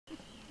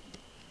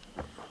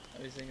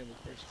I was thinking of the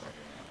first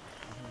Spider-Man,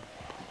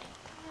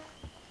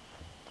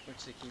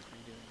 which they keep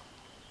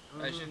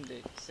redoing. I shouldn't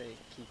say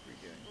keep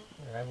redoing.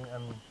 I'm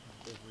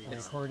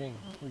It's-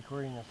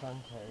 recording the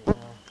sunset right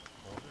now.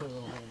 Put a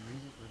little bit of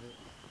music with it.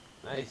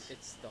 Nice.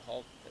 It's the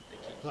Hulk that they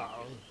keep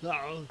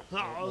redoing.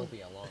 It won't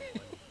be a long one.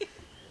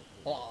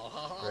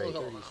 Right.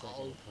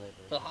 30-second clip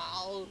or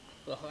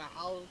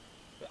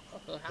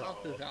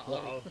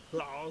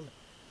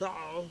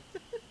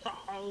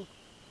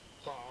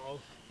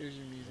Here's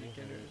your music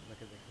interlude.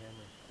 Look at the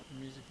camera.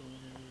 Musical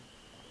interlude.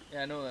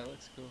 Yeah, I know that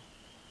looks cool.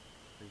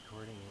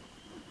 Recording it.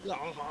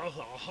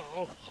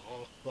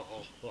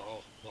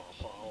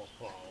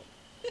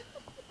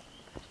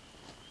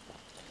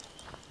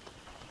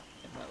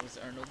 And that was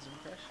Arnold's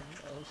impression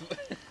of.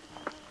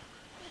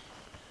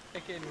 I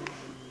can't even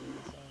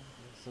remember the song.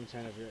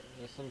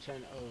 The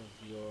sunshine of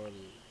your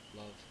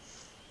love.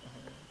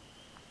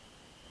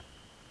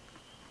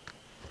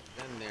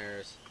 Then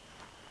there's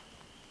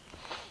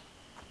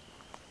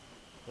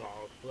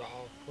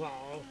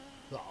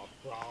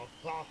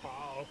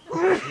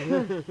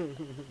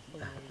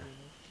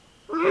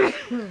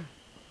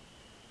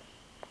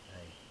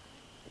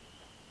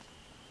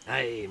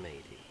Hey,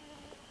 matey.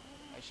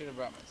 I should have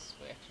brought my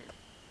sweater.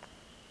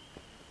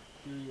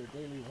 do your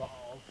daily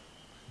revolve.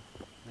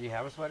 Do you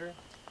have a sweater?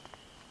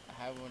 I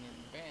have one in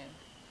the van.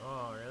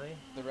 Oh, really?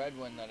 The red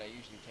one that I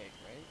usually take,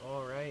 right?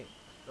 Oh, right.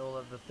 Well,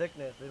 of the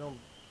thickness, they don't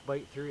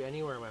bite through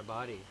anywhere in my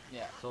body.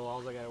 Yeah. So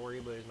all I gotta worry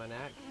about is my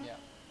neck. Yeah.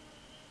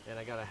 And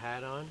I got a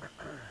hat on,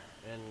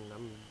 and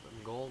I'm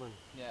golden.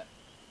 Yeah.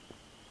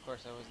 Of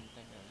course, I wasn't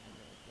thinking I was gonna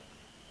be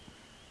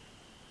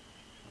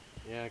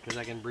like Yeah, 'cause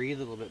I can breathe a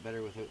little bit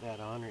better without that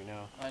on right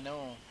now. that. I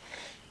know.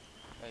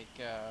 Like,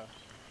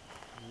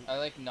 I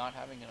like not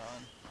having it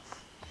on.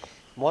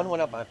 One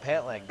went up my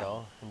pant leg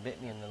though, and bit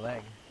me in the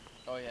leg.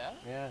 Oh yeah?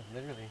 Yeah,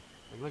 literally.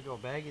 Like, look how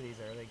baggy these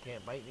are. They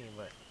can't bite me,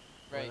 but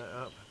Right. went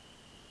up.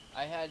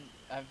 I had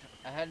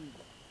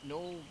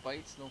no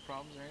bites, no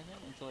problems or anything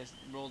until I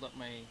rolled up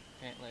my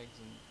pant legs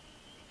and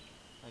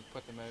like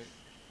put them out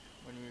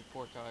when we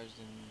portaged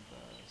in the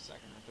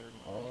second or third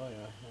one. Oh right?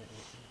 yeah.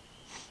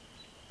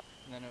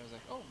 And then I was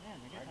like, oh man,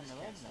 I got my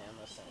legs now.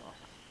 this thing.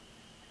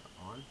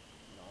 On?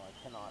 No, I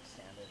cannot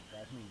stand it. It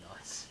drives me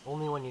nuts.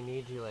 Only when you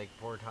need to, like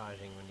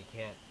portaging, when you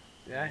can't.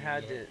 Yeah, I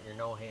had to. You're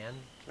no hand.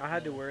 I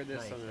had to wear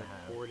this Nice on to a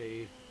have.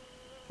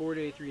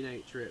 4-day,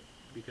 3-night trip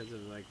because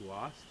of like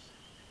wasps.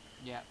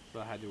 Yeah. So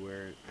I had to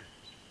wear it,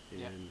 and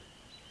Yeah.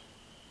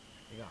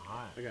 It got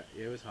hot.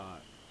 it was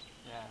hot.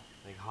 Yeah.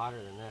 Like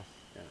hotter than this.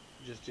 Yeah,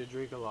 just to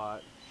drink a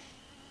lot.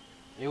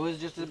 It was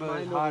just His about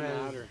as mind hot over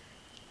as. matter.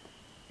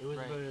 It was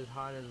Right. about as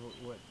hot as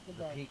what the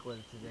Goodbye. peak was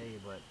today,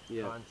 but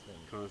Yeah.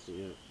 constant. Constant,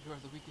 yeah. You are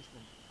the weakest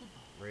link.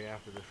 Right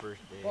after the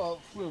first day. Well,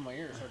 it flew in my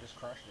ear, so I just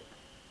crushed it.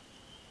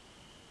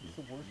 It's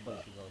the worst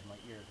place to go is my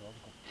ears. I'll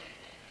just go.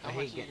 I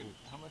hate getting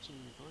How much are you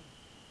recording?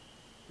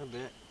 a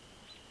bit.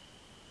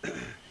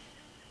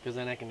 Because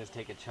then I can just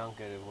take a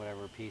chunk out of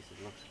whatever piece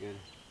it looks good.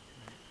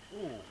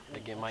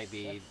 Like it might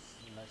be,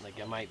 Nice like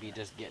it might be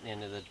just getting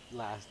into the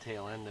last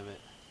tail end of it.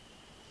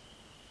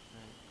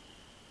 Right.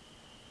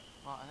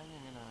 Well, I think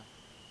I'm gonna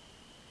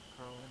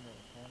curl in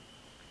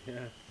there,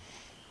 okay? Yeah.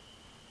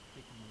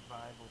 Taking my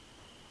Bible.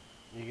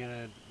 You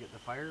gonna get the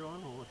fire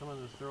on? Well,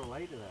 someone just throw a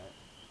light to that.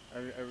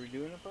 Are we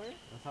doing a fire?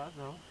 I thought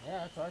so. Yeah,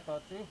 that's what I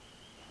thought too.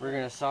 We're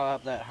gonna saw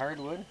up that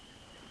hardwood.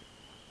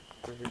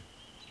 Perfect.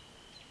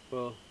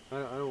 Well, I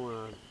don't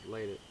want to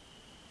light it,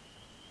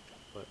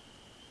 but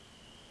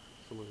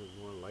someone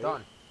doesn't want to light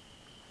Done.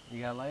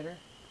 You got a lighter?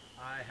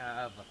 I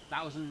have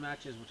 1,000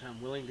 matches, which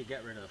I'm willing to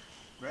get rid of.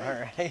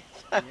 Alright.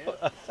 Yeah.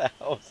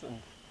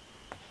 1,000.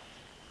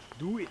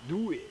 Do it,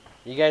 do it.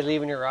 You guys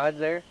leaving your rods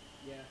there?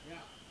 Yeah.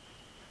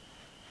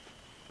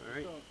 All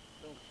right.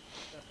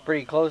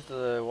 Pretty close to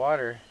the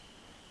water.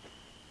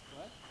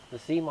 What? The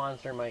sea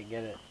monster might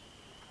get it.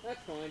 That's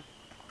fine.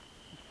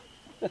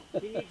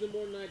 He needs it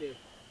more than I do.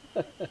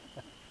 It's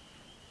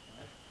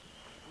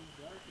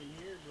dark in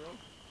here, bro.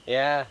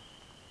 Yeah. Are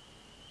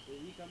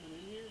you coming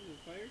in here to the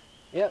fire?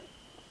 Yep.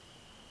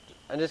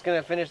 I'm just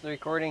gonna finish the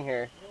recording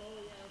here. Oh,